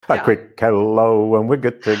A quick hello and we're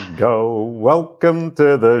good to go. Welcome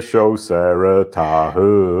to the show, Sara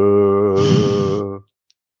Taher.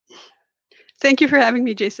 Thank you for having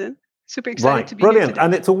me, Jason. Super excited to be Brilliant. here today.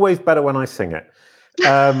 And it's always better when I sing it.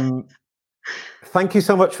 Thank you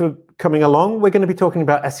so much for coming along. We're going to be talking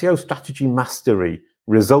about SEO strategy mastery,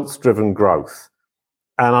 results-driven growth.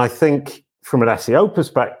 And I think from an SEO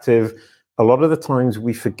perspective, a lot of the times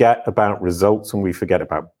we forget about results and we forget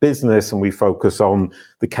about business and we focus on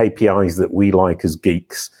the KPIs that we like as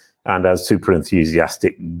geeks and as super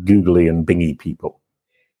enthusiastic Googly and Bingy people.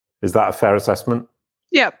 Is that a fair assessment?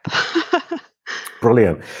 Yep.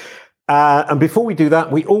 Brilliant. And before we do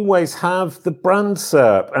that, we always have the brand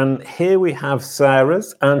SERP. And here we have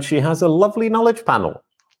Sara's, and she has a lovely knowledge panel.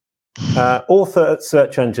 Author at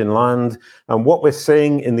Search Engine Land. And what we're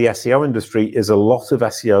seeing in the SEO industry is a lot of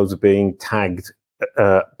SEOs are being tagged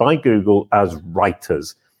by Google as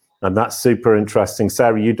writers. And that's super interesting.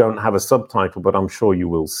 Sara, you don't have a subtitle, but I'm sure you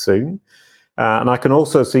will soon. And I can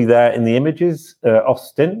also see there in the images,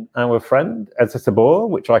 Austin, our friend, Ezetabor,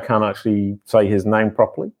 which I can't actually say his name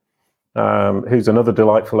properly, who's another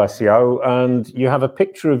delightful SEO. And you have a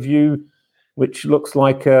picture of you, which looks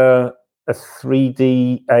like a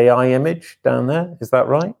 3D AI image down there. Is that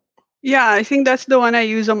right? Yeah, I think that's the one I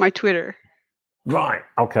use on my Twitter. Right.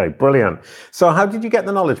 Okay, brilliant. So how did you get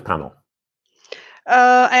the knowledge panel?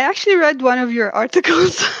 I actually read one of your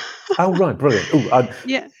articles. Oh, right. Brilliant. Ooh,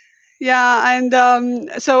 Yeah. And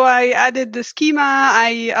so I added the schema.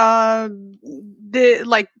 I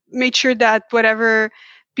made sure that whatever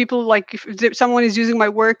people like, if someone is using my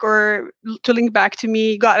work or to link back to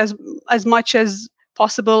me, got as much as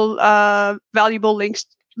possible valuable links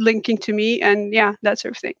linking to me, and yeah, that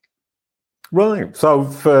sort of thing. Right. So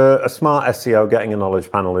for a smart SEO, getting a knowledge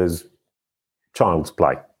panel is child's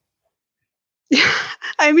play.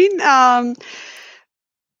 I mean,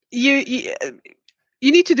 you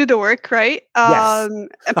need to do the work, right? Yes. And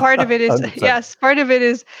part of it is part of it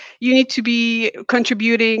is you need to be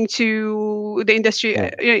contributing to the industry,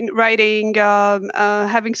 in writing,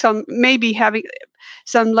 having some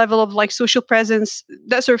level of like social presence,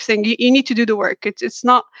 that sort of thing. You need to do the work. It's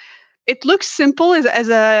not. It looks simple as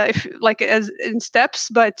in steps,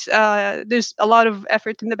 but there's a lot of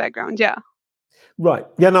effort in the background. Yeah. Right.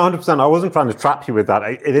 Yeah, no, 100%. I wasn't trying to trap you with that.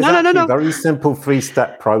 It is a very simple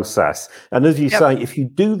 3-step process. And as you say, if you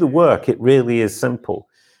do the work, it really is simple.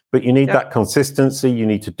 But you need that consistency. You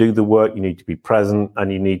need to do the work. You need to be present.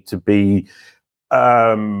 And you need to be,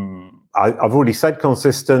 I've already said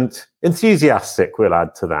consistent, enthusiastic, we'll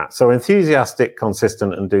add to that. So enthusiastic,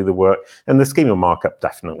 consistent, and do the work. And the schema markup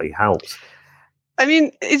definitely helps. I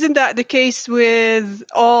mean, isn't that the case with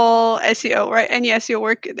all SEO, right? Any SEO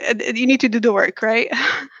work, you need to do the work, right?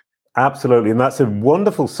 Absolutely. And that's a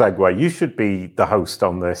wonderful segue. You should be the host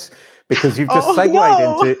on this because you've just segued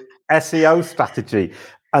into SEO strategy.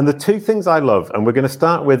 And the two things I love, and we're going to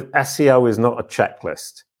start with SEO is not a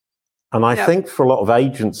checklist. And I think for a lot of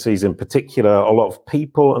agencies in particular, a lot of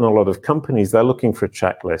people and a lot of companies, they're looking for a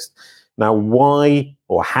checklist. Now, why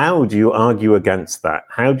or how do you argue against that?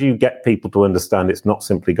 How do you get people to understand it's not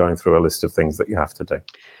simply going through a list of things that you have to do?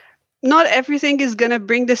 Not everything is going to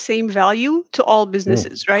bring the same value to all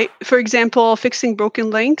businesses, right? For example, fixing broken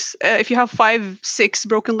links. If you have 5-6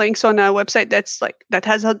 broken links on a website that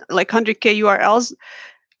has like 100K URLs,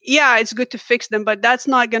 yeah, it's good to fix them, but that's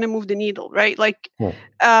not going to move the needle, right?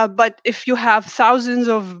 But if you have thousands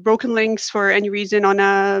of broken links for any reason on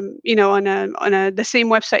the same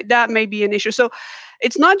website, that may be an issue. So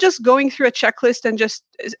it's not just going through a checklist and just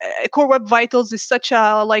Core Web Vitals is such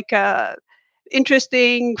a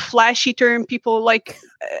interesting, flashy term. People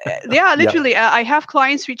literally. I have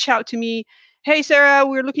clients reach out to me. Hey, Sara,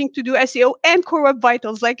 we're looking to do SEO and Core Web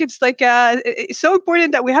Vitals. It's so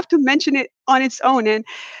important that we have to mention it on its own. And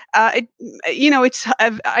I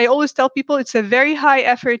always tell people it's a very high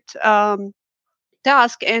effort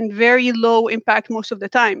task and very low impact most of the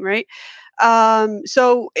time, right?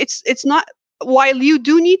 So it's not. While you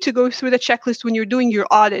do need to go through the checklist when you're doing your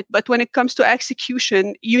audit, but when it comes to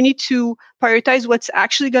execution, you need to prioritize what's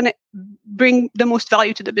actually going to bring the most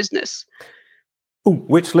value to the business. Ooh,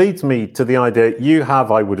 which leads me to the idea you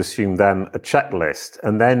have, I would assume, then a checklist,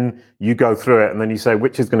 and then you go through it, and then you say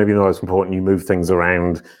which is going to be the most important. You move things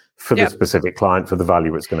around for the specific client for the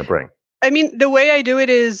value it's going to bring. I mean, the way I do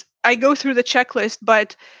it is I go through the checklist,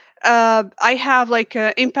 but I have like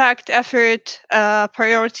impact, effort,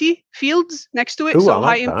 priority fields next to it. Ooh, so I like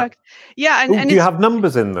high that. impact. Yeah, and do you have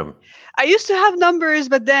numbers in them? I used to have numbers,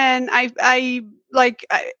 but then it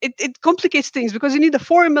complicates things because you need the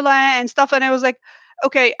formula and stuff. And I was like,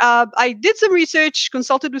 okay, I did some research,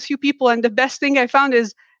 consulted with a few people, and the best thing I found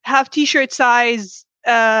is have t-shirt size,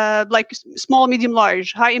 like small, medium,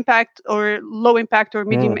 large, high impact or low impact or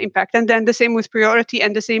medium impact, and then the same with priority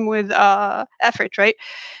and the same with effort, right?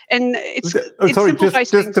 And sorry,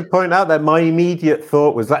 just to point out that my immediate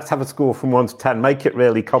thought was, let's have a score from 1 to 10, make it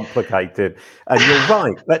really complicated. And you're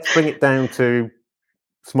right, let's bring it down to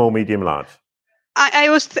small, medium, large.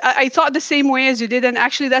 I thought the same way as you did, and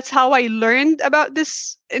actually that's how I learned about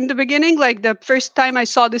this in the beginning. Like the first time I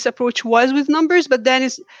saw this approach was with numbers, but then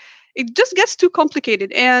it just gets too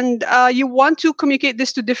complicated, and you want to communicate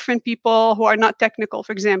this to different people who are not technical,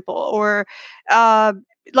 for example, or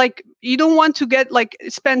like you don't want to get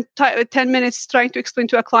spend 10 minutes trying to explain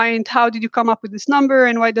to a client how did you come up with this number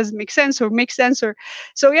and why does it make sense or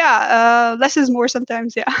so less is more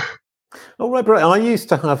sometimes. Yeah. All right, but I used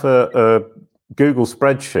to have a Google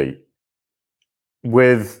spreadsheet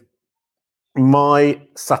with my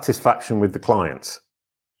satisfaction with the clients.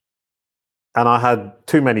 And I had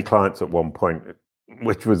too many clients at one point,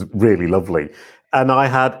 which was really lovely. And I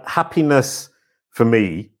had happiness for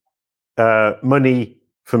me, money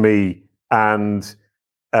for me, and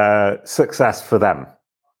success for them.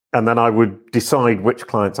 And then I would decide which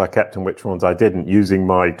clients I kept and which ones I didn't using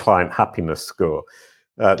my client happiness score.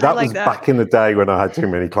 That was back in the day when I had too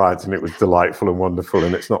many clients, and it was delightful and wonderful,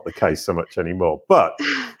 and it's not the case so much anymore.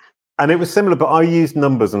 And it was similar, but I used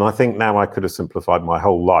numbers, and I think now I could have simplified my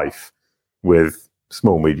whole life with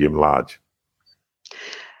small, medium, large.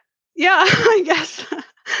 Yeah, I guess.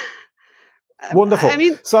 Wonderful. I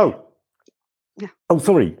mean, yeah. Oh,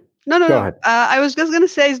 sorry. No. Go ahead. I was just going to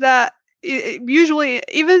say is that usually,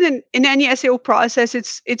 even in any SEO process,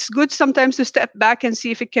 it's good sometimes to step back and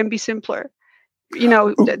see if it can be simpler.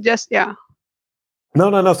 No.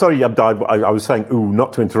 Sorry, I was saying,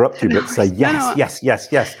 not to interrupt you, but say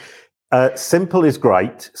yes. Simple is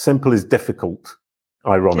great. Simple is difficult,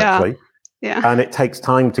 ironically. Yeah. And it takes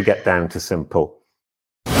time to get down to simple.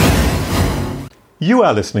 You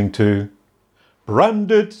are listening to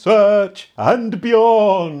Branded Search and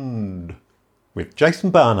Beyond with Jason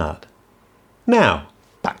Barnard. Now,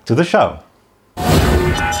 back to the show.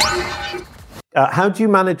 How do you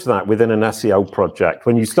manage that within an SEO project?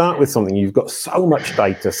 When you start with something, you've got so much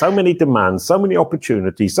data, so many demands, so many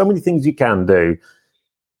opportunities, so many things you can do.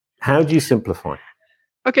 How do you simplify?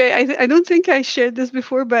 Okay, I don't think I shared this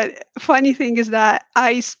before, but funny thing is that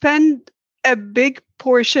I spend a big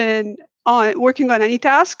portion on working on any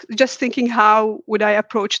task, just thinking how would I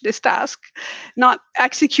approach this task, not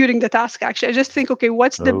executing the task. Actually, I just think, okay,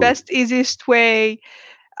 what's the best, easiest way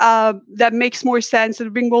that makes more sense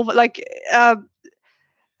and bring more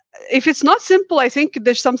if it's not simple, I think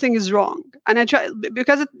there's something is wrong, and I try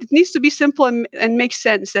because it needs to be simple and make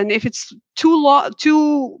sense. And if it's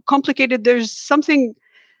too complicated, there's something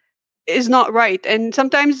is not right. And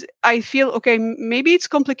sometimes I feel, okay, maybe it's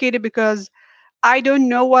complicated because I don't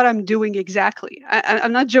know what I'm doing exactly.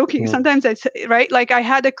 I'm not joking. Sometimes it's right. Like I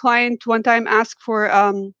had a client one time ask for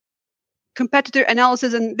competitor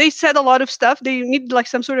analysis, and they said a lot of stuff. They needed like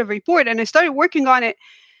some sort of report, and I started working on it.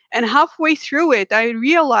 And halfway through it, I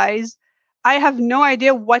realized I have no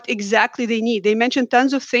idea what exactly they need. They mentioned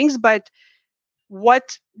tons of things, but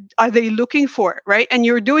what are they looking for, right? And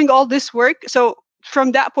you're doing all this work. So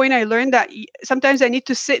from that point, I learned that sometimes I need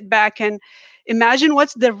to sit back and imagine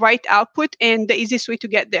what's the right output and the easiest way to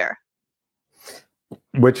get there.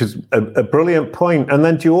 Which is a brilliant point. And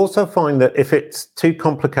then do you also find that if it's too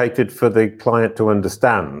complicated for the client to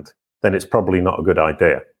understand, then it's probably not a good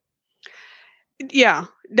idea? Yeah,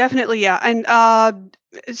 definitely. Yeah. And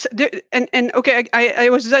okay, I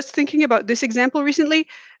was just thinking about this example recently,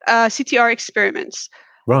 CTR experiments.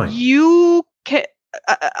 Right. You can,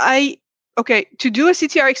 to do a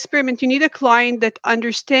CTR experiment, you need a client that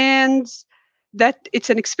understands that it's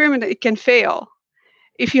an experiment, that it can fail.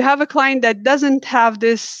 If you have a client that doesn't have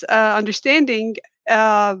this understanding,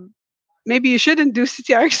 maybe you shouldn't do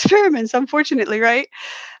CTR experiments, unfortunately, right?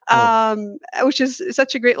 Which is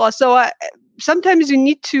such a great loss. So sometimes you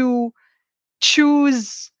need to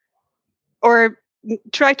choose or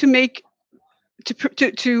try to make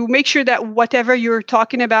sure that whatever you're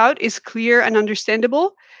talking about is clear and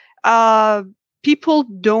understandable. People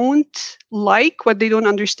don't like what they don't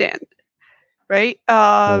understand, right?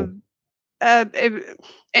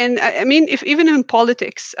 And I mean, if even in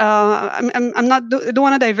politics, I'm not don't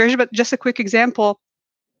want to diverge, but just a quick example.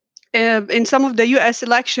 In some of the U.S.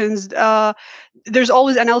 elections, there's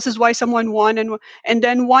always analysis why someone won, and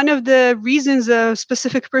then one of the reasons a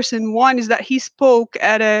specific person won is that he spoke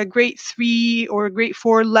at a grade 3 or grade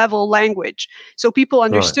 4 level language, so people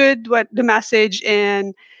understood what the message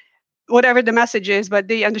and whatever the message is, but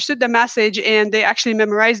they understood the message and they actually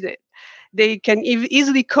memorized it. they can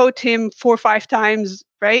easily quote him 4 or 5 times,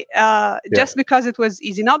 right? Just because it was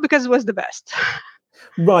easy, not because it was the best.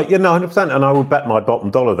 Right, 100%. And I would bet my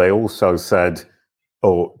bottom dollar they also said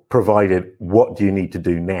or provided, what do you need to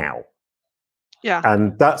do now? Yeah.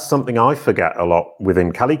 And that's something I forget a lot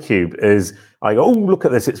within CaliCube is I go, oh, look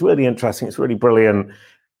at this. It's really interesting. It's really brilliant.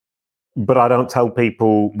 But I don't tell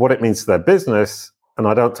people what it means to their business, and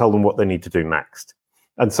I don't tell them what they need to do next.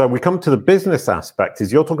 And so we come to the business aspect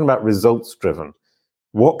is you're talking about results driven.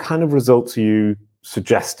 What kind of results are you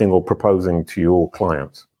suggesting or proposing to your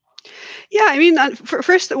clients? Yeah, I mean,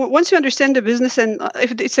 first, once you understand the business, and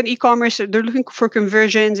if it's an e-commerce, they're looking for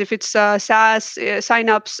conversions. If it's SaaS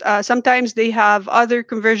signups, sometimes they have other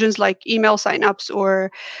conversions like email signups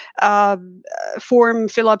or form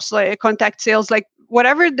fill-ups, like contact sales, like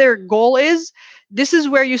whatever their goal is. This is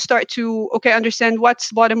where you start to understand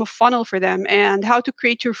what's bottom of funnel for them and how to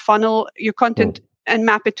create your funnel, your content, and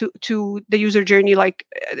map it to the user journey, like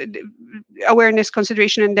awareness,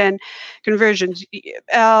 consideration, and then conversions.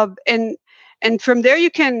 And from there,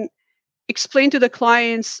 you can explain to the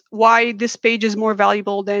clients why this page is more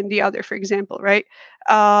valuable than the other, for example, right?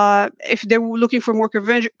 If they're looking for more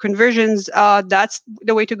conversions, that's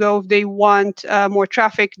the way to go. If they want more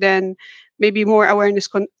traffic, then maybe more awareness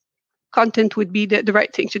content would be the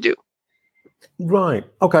right thing to do. Right.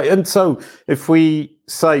 Okay. And so if we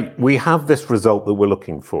say we have this result that we're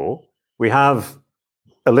looking for, we have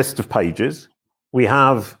a list of pages, we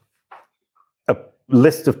have a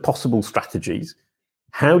list of possible strategies.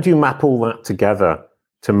 How do you map all that together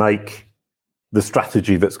to make the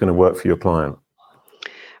strategy that's going to work for your client?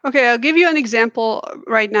 Okay, I'll give you an example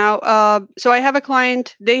right now. So I have a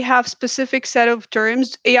client, they have specific set of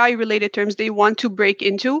terms, AI related terms they want to break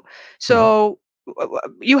into. So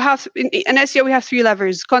you have in SEO, we have 3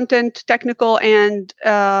 levers: content, technical, and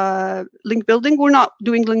link building. We're not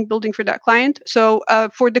doing link building for that client. So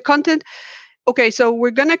for the content, so we're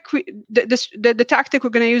gonna create the tactic we're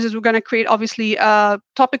gonna use is we're gonna create obviously a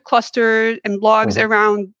topic cluster and blogs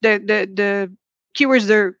around the keywords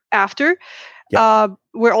they're after.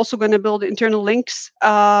 We're also going to build internal links,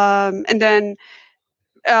 and then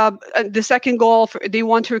the second goal, they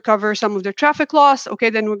want to recover some of their traffic loss.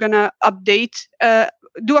 Then we're going to update,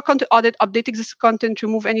 do a content audit, update existing content,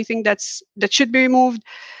 remove anything that should be removed,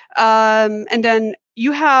 and then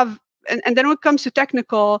you have, and then when it comes to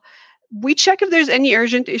technical, we check if there's any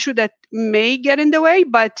urgent issue that may get in the way.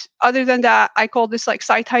 But other than that, I call this like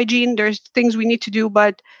site hygiene. There's things we need to do,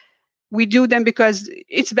 but we do them because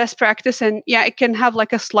it's best practice, and it can have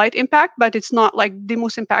like a slight impact, but it's not like the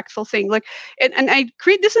most impactful thing. Like, and I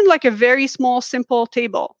create this in like a very small, simple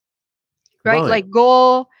table, right? Like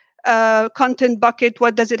goal, content bucket,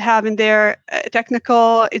 what does it have in there?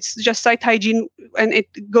 Technical, it's just site hygiene, and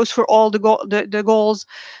it goes for all the goals.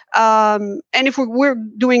 And if we're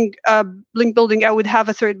doing link building, I would have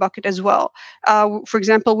a third bucket as well. For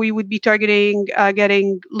example, we would be targeting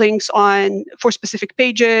getting links for specific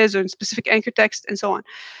pages or specific anchor text and so on.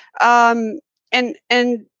 And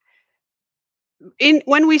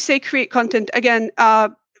when we say create content, again,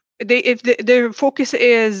 if their focus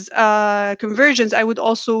is conversions, I would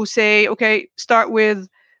also say, start with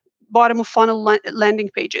bottom of funnel landing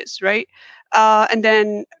pages, right? And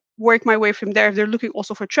then work my way from there. If they're looking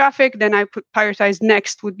also for traffic, then I prioritize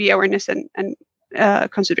next would be awareness and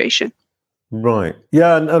consideration. Right.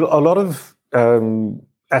 Yeah, and a lot of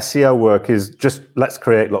SEO work is just let's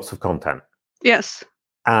create lots of content. Yes.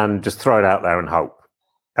 And just throw it out there and hope.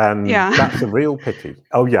 And that's a real pity.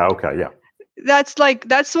 Oh, yeah. Okay. Yeah. That's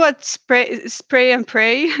what spray and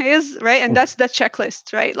pray is, right? And that's the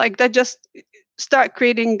checklist, right? Like that, just start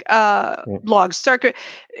creating blogs.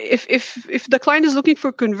 If the client is looking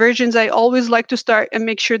for conversions, I always like to start and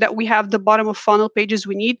make sure that we have the bottom of funnel pages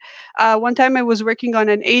we need. One time I was working on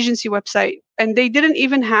an agency website, and they didn't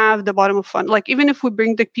even have the bottom of funnel. Like, even if we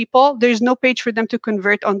bring the people, there's no page for them to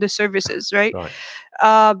convert on the services, right?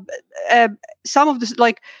 Some of this,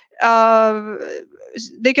 like,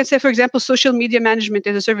 they can say, for example, social media management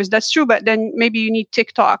is a service. That's true, but then maybe you need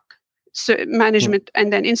TikTok management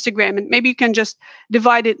and then Instagram, and maybe you can just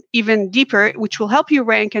divide it even deeper, which will help you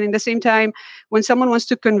rank. And in the same time, when someone wants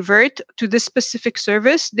to convert to this specific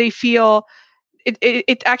service, they feel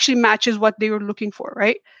it actually matches what they were looking for,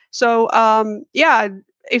 right? So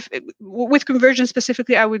if with conversion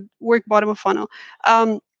specifically, I would work bottom of funnel.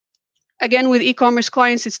 Again, with e-commerce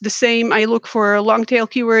clients, it's the same. I look for long tail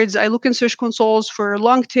keywords. I look in search consoles for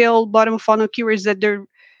long tail bottom of funnel keywords that they're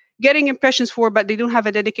getting impressions for, but they don't have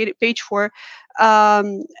a dedicated page for.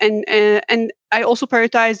 And I also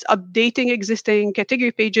prioritize updating existing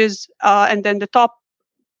category pages, and then the top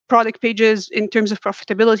product pages in terms of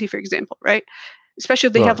profitability, for example, right? Especially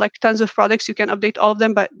if they have like tons of products, you can update all of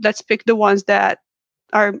them, but let's pick the ones that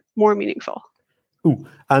are more meaningful. Ooh.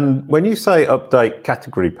 And when you say update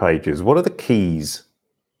category pages, what are the keys?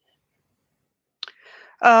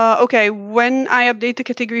 Okay, when I update the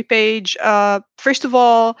category page, first of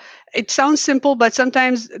all, it sounds simple, but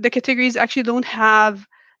sometimes the categories actually don't have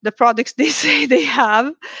the products they say they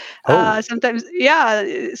have. Sometimes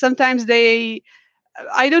they,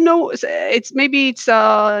 I don't know, it's maybe it's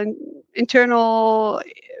internal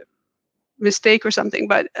mistake or something,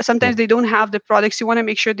 but sometimes they don't have the products. You want to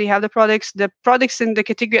make sure they have the products in the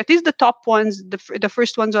category, at least the top ones, the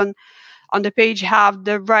first ones on the page, have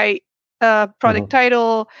the right product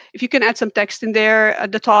title. If you can add some text in there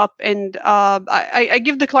at the top, and I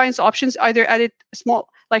give the clients options, either edit small,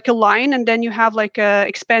 like a line, and then you have like a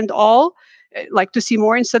expand all, like to see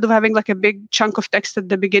more, instead of having like a big chunk of text at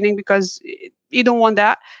the beginning, because you don't want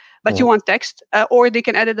that, but you want text, or they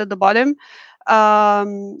can edit at the bottom.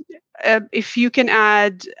 If you can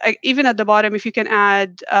add, even at the bottom, if you can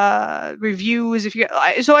add reviews, if you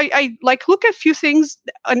I like look at a few things,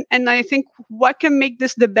 and I think what can make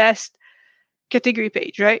this the best category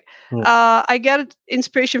page, right? I get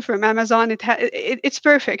inspiration from Amazon. It's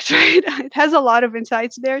perfect, right? It has a lot of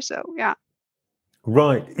insights there, so yeah.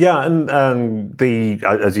 Right. Yeah, and the,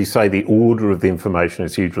 as you say, the order of the information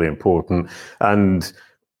is hugely important, and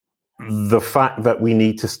the fact that we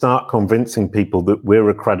need to start convincing people that we're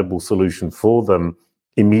a credible solution for them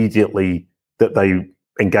immediately that they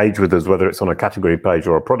engage with us, whether it's on a category page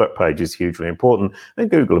or a product page, is hugely important,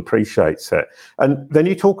 and Google appreciates it. And then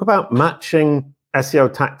you talk about matching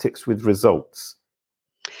SEO tactics with results.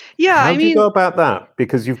 Yeah, How do you go about that?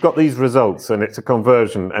 Because you've got these results and it's a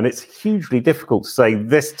conversion, and it's hugely difficult to say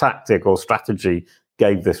this tactic or strategy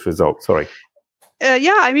gave this result. Sorry.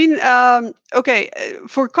 Okay,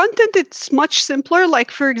 for content, it's much simpler.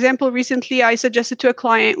 Like, for example, recently I suggested to a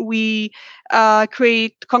client we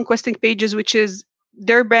create conquesting pages, which is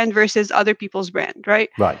their brand versus other people's brand, right?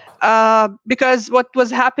 Right. Because what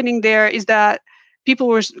was happening there is that people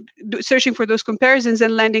were searching for those comparisons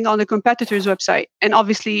and landing on the competitor's website. And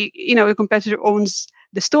obviously, the competitor owns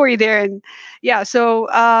the story there. And yeah, so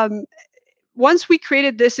once we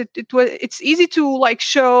created this, it's easy to like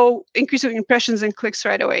show increase of impressions and clicks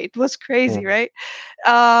right away. It was crazy, right?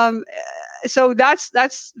 So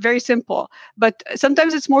that's very simple. But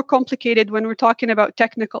sometimes it's more complicated when we're talking about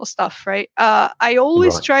technical stuff, right? I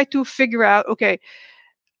always try to figure out, okay,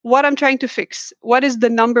 what I'm trying to fix. What is the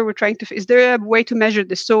number we're trying to fix? Is there a way to measure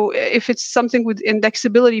this? So if it's something with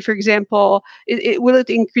indexability, for example, will it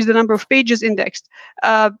increase the number of pages indexed,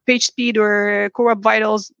 page speed, or core web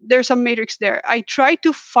vitals? There's some matrix there. I try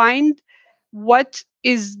to find what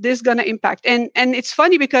is this going to impact. And it's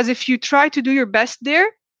funny because if you try to do your best there,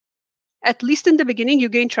 at least in the beginning, you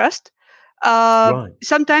gain trust.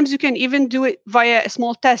 Sometimes you can even do it via a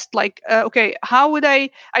small test, like, okay, how would I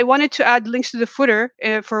wanted to add links to the footer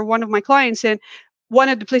for one of my clients, and one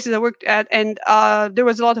of the places I worked at, and there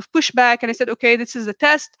was a lot of pushback, and I said, okay, this is a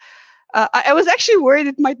test. I was actually worried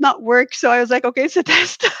it might not work, so I was like, okay, it's a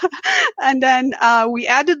test. And then we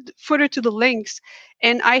added footer to the links,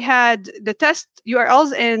 and I had the test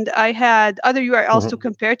URLs and I had other URLs to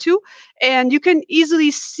compare to, and you can easily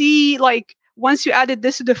see, like, once you added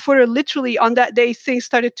this to the footer, literally on that day, things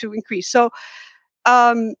started to increase. So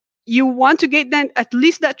you want to get at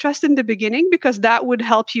least that trust in the beginning, because that would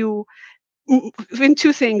help you in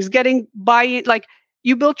two things: getting buy-in, like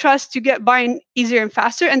you build trust, you get buy-in easier and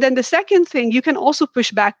faster. And then the second thing, you can also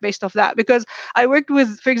push back based off that. Because I worked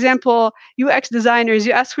with, for example, UX designers.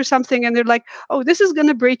 You ask for something and they're like, oh, this is going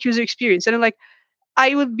to break user experience. And I'm like,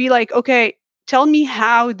 I would be like, okay, tell me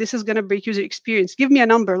how this is going to break user experience. Give me a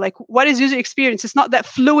number. Like, what is user experience? It's not that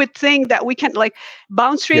fluid thing that we can, like,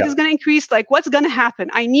 bounce rate is going to increase. Like, what's going to happen?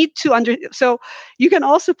 I need to so you can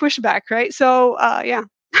also push back, right? So, yeah.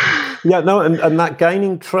 Yeah, no, and that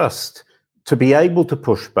gaining trust to be able to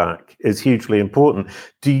push back is hugely important.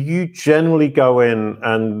 Do you generally go in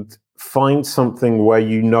and find something where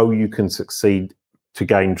you know you can succeed to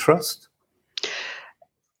gain trust?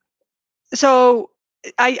 So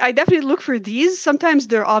I definitely look for these. Sometimes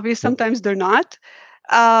they're obvious, sometimes they're not.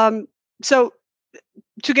 So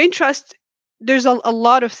to gain trust, there's a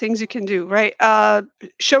lot of things you can do, right?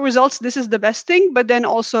 Show results. This is the best thing, but then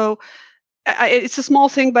also it's a small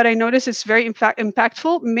thing, but I notice it's very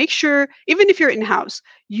impactful. Make sure, even if you're in-house,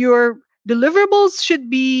 your deliverables should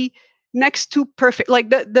be next to perfect. Like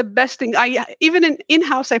the best thing. Even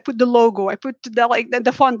in-house, I put the logo, I put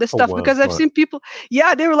the font, the stuff, because I've seen people,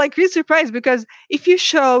 they were like really surprised, because if you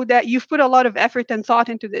show that you've put a lot of effort and thought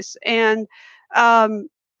into this, and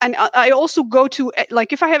I also go to,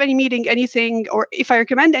 like, if I have any meeting, anything, or if I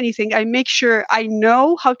recommend anything, I make sure I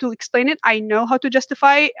know how to explain it. I know how to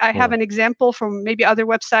justify. I have an example from maybe other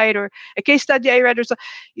website or a case study I read, or so.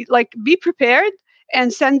 Like, be prepared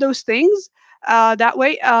and send those things. That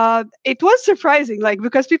way, it was surprising, like,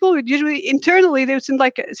 because people would usually internally they would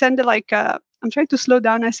send it like. I'm trying to slow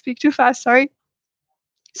down. I speak too fast. Sorry.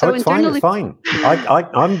 So it's internally, fine.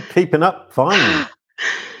 I'm keeping up fine.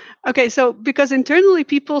 Okay, so because internally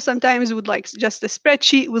people sometimes would like just a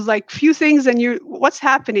spreadsheet with like few things and what's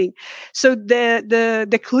happening. So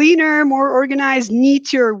the cleaner, more organized,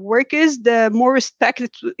 neat your work is, the more respect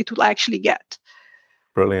it will actually get.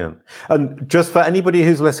 Brilliant. And just for anybody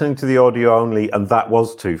who's listening to the audio only and that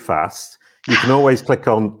was too fast, you can always click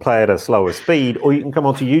on play at a slower speed, or you can come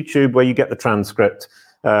onto YouTube where you get the transcript,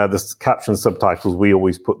 the caption subtitles. We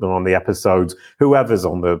always put them on the episodes, whoever's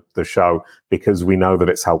on the show, because we know that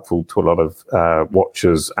it's helpful to a lot of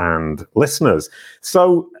watchers and listeners.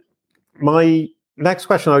 So my next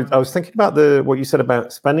question, I was thinking about what you said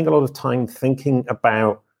about spending a lot of time thinking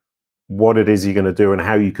about what it is you're going to do and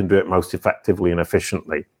how you can do it most effectively and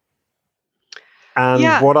efficiently.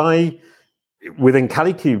 And what I, within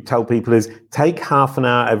CaliCube, tell people is take half an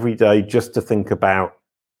hour every day just to think about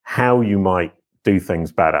how you might do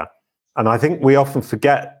things better. And I think we often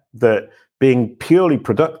forget that being purely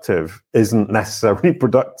productive isn't necessarily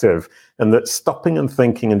productive, and that stopping and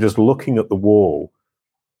thinking and just looking at the wall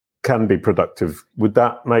can be productive. Would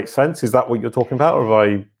that make sense? Is that what you're talking about? Or have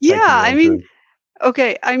I? Yeah, I mean,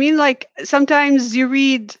 okay. I mean, like, sometimes you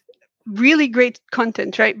read really great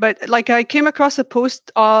content, right? But like, I came across a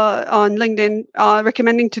post on LinkedIn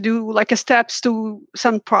recommending to do like a steps to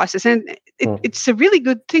some process, and it's a really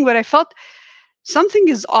good thing. But I felt something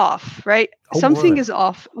is off, right? Something is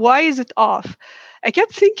off. Why is it off? I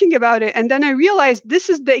kept thinking about it, and then I realized this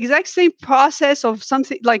is the exact same process of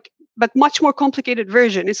something like, but much more complicated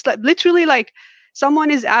version. It's like literally like someone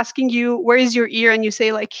is asking you, where is your ear? And you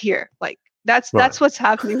say like here, like that's what's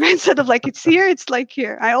happening, right? Instead of like it's here, it's like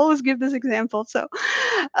here. I always give this example. So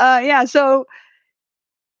so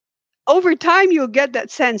over time you'll get that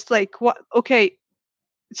sense like what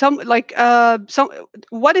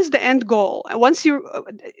what is the end goal? And once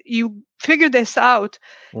you figure this out,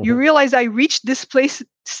 you realize I reached this place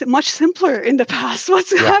much simpler in the past.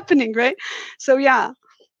 What's happening, right? So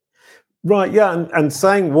Right, yeah, and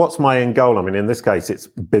saying what's my end goal? I mean, in this case, it's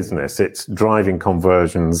business. It's driving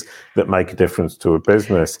conversions that make a difference to a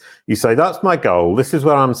business. You say, that's my goal. This is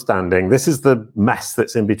where I'm standing. This is the mess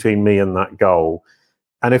that's in between me and that goal.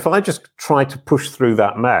 And if I just try to push through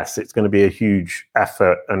that mess, it's going to be a huge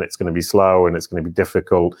effort, and it's going to be slow, and it's going to be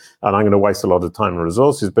difficult, and I'm going to waste a lot of time and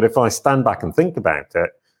resources. But if I stand back and think about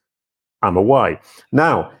it, I'm away.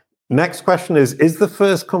 Now, next question is the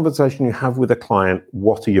first conversation you have with a client,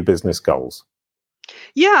 what are your business goals?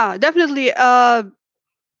 Yeah, definitely. Not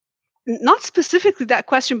specifically that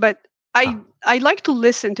question, but I like to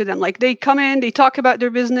listen to them. Like, they come in, they talk about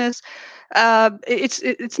their business.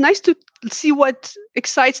 It's nice to see what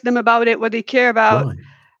excites them about it, what they care about. Right.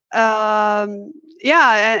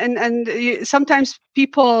 Sometimes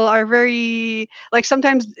people are very like,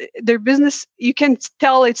 sometimes their business, you can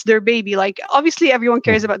tell it's their baby. Like, obviously everyone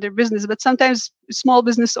cares about their business, but sometimes small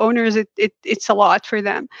business owners, it's a lot for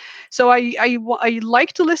them. So I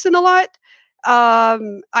like to listen a lot.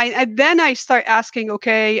 Then I start asking,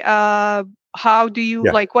 okay, how do you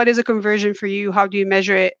like, what is a conversion for you? How do you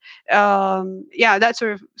measure it? That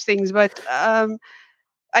sort of things. But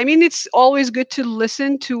I mean, it's always good to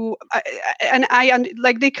listen to, and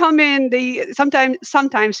like, they come in,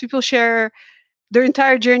 sometimes people share their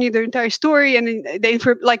entire journey, their entire story, and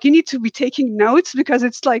like, you need to be taking notes because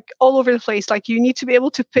it's like all over the place. Like, you need to be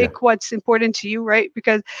able to pick what's important to you, right?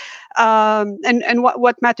 Because and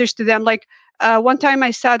what matters to them. Like, one time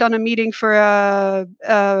I sat on a meeting for a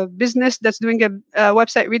business that's doing a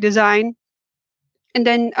website redesign. And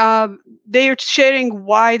then they're sharing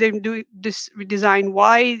why they're doing this redesign.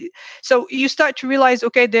 Why? So you start to realize,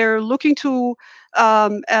 okay, they're looking to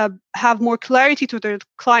have more clarity to their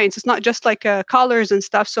clients. It's not just like colors and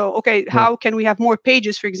stuff. So, okay, how can we have more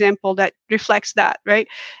pages, for example, that reflects that, right?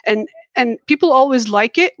 And people always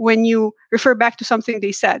like it when you refer back to something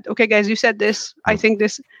they said. Okay, guys, you said this. I think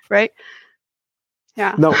this, right?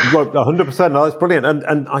 Yeah. No, 100%. No, that's brilliant.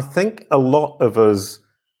 And I think a lot of us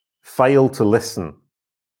fail to listen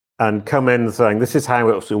and come in saying, this is how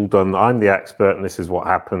it's all done, I'm the expert, and this is what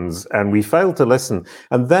happens. And we fail to listen.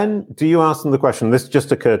 And then do you ask them the question, this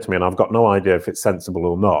just occurred to me, and I've got no idea if it's sensible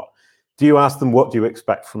or not. Do you ask them, what do you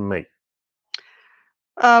expect from me?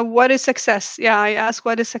 What is success? Yeah, I ask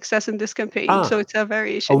what is success in this campaign. So it's a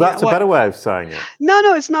variation. Oh, that's a better way of saying it.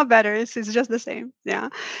 No, it's not better. It's just the same. Yeah.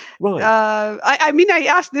 Right. I mean, I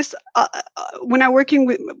ask this when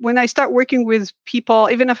I start working with people,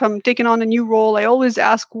 even if I'm taking on a new role, I always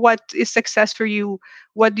ask, what is success for you?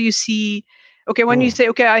 What do you see? Okay, when you say,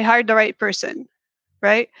 okay, I hired the right person,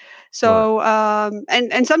 right? So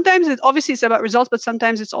and sometimes obviously it's about results, but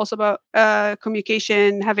sometimes it's also about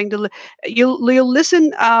communication. You'll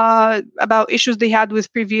listen about issues they had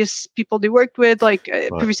with previous people they worked with, like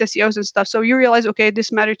previous SEOs and stuff. So you realize, okay,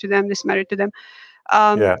 this mattered to them, this mattered to them.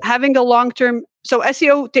 Having a long-term, so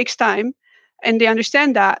SEO takes time, and they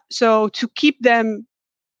understand that. So to keep them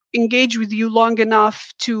engaged with you long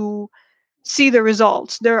enough to see the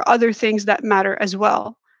results, there are other things that matter as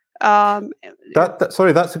well.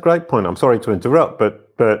 Sorry, that's a great point. I'm sorry to interrupt,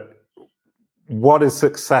 but what is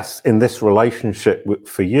success in this relationship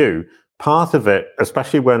for you? Part of it,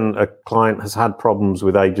 especially when a client has had problems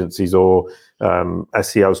with agencies or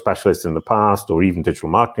SEO specialists in the past, or even digital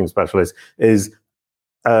marketing specialists, is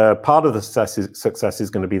part of the success is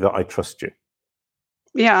going to be that I trust you.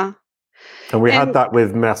 Yeah. And we had that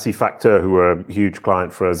with Merci Facteur, who were a huge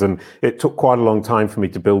client for us. And it took quite a long time for me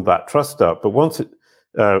to build that trust up. But once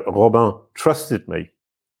Robin trusted me,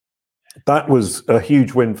 that was a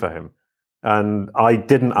huge win for him. And I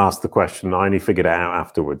didn't ask the question. I only figured it out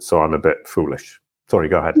afterwards. So I'm a bit foolish. Sorry,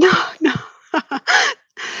 go ahead. No.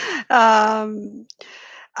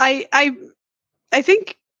 I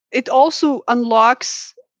think it also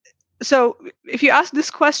unlocks. So if you ask these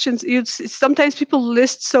questions, sometimes people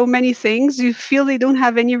list so many things, you feel they don't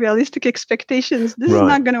have any realistic expectations. This is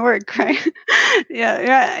not going to work, right?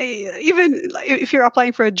 yeah. Even if you're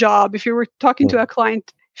applying for a job, if you were talking to a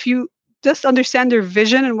client, if you just understand their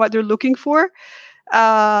vision and what they're looking for,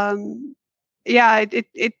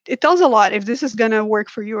 it tells a lot if this is going to work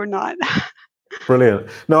for you or not. Brilliant.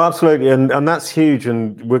 No, absolutely. And that's huge.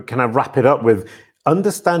 And we can wrap it up with: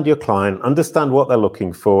 understand your client, understand what they're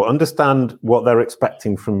looking for, understand what they're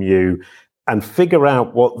expecting from you, and figure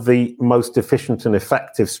out what the most efficient and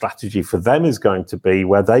effective strategy for them is going to be,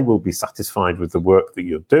 where they will be satisfied with the work that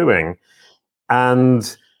you're doing,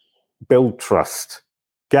 and build trust,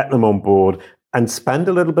 get them on board, and spend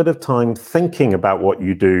a little bit of time thinking about what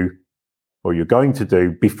you do or you're going to do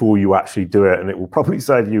before you actually do it. And it will probably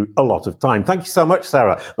save you a lot of time. Thank you so much,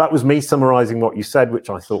 Sara. That was me summarizing what you said, which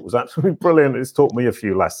I thought was absolutely brilliant. It's taught me a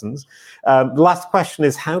few lessons. The last question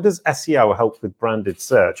is, how does SEO help with branded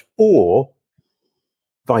search, or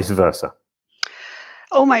vice versa?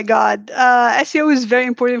 Oh my God. SEO is very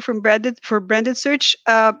important for branded search.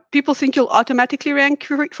 People think you'll automatically rank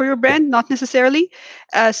for your brand, not necessarily.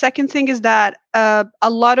 Second thing is that a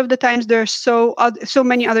lot of the times there are so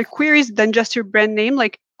many other queries than just your brand name,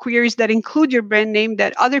 like queries that include your brand name,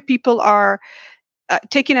 that other people are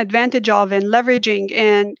taking advantage of and leveraging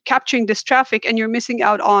and capturing this traffic, and you're missing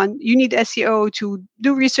out on. You need SEO to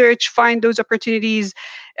do research, find those opportunities,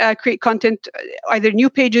 create content, either new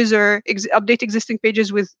pages or update existing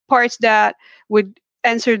pages with parts that would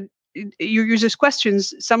answer your users'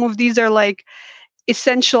 questions. Some of these are like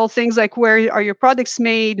essential things, like where are your products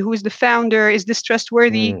made, who is the founder, is this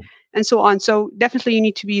trustworthy, and so on. So definitely you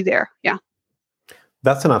need to be there. Yeah.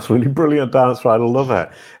 That's an absolutely brilliant answer. I love it.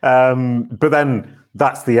 But then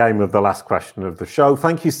that's the aim of the last question of the show.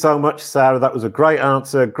 Thank you so much, Sara. That was a great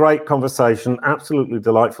answer, great conversation, absolutely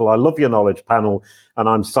delightful. I love your knowledge panel, and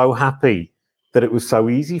I'm so happy that it was so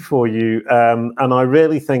easy for you. And I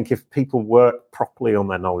really think if people work properly on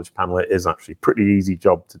their knowledge panel, it is actually a pretty easy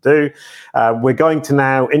job to do. We're going to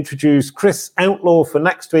now introduce Chris Outlaw for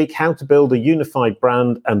next week: how to build a unified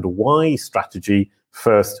brand and why strategy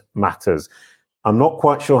first matters. I'm not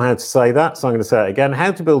quite sure how to say that, so I'm going to say it again: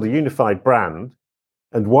 how to build a unified brand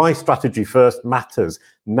and why strategy first matters.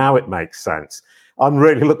 Now it makes sense. I'm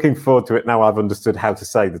really looking forward to it now I've understood how to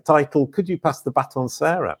say the title. Could you pass the baton,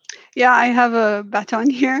 Sara? Yeah, I have a baton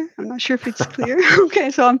here. I'm not sure if it's clear.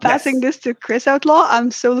 Okay, so I'm passing this to Chris Outlaw.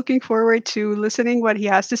 I'm so looking forward to listening what he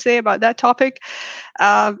has to say about that topic.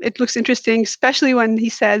 It looks interesting, especially when he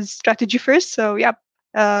says strategy first. So yeah,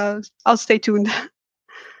 I'll stay tuned.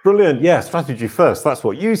 Brilliant. Yeah, strategy first. That's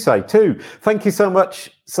what you say too. Thank you so much,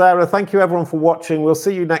 Sara. Thank you everyone for watching. We'll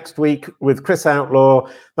see you next week with Chris Outlaw.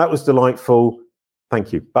 That was delightful.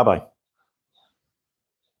 Thank you. Bye-bye.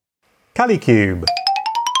 CaliCube.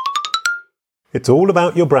 It's all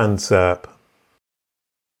about your brand SERP.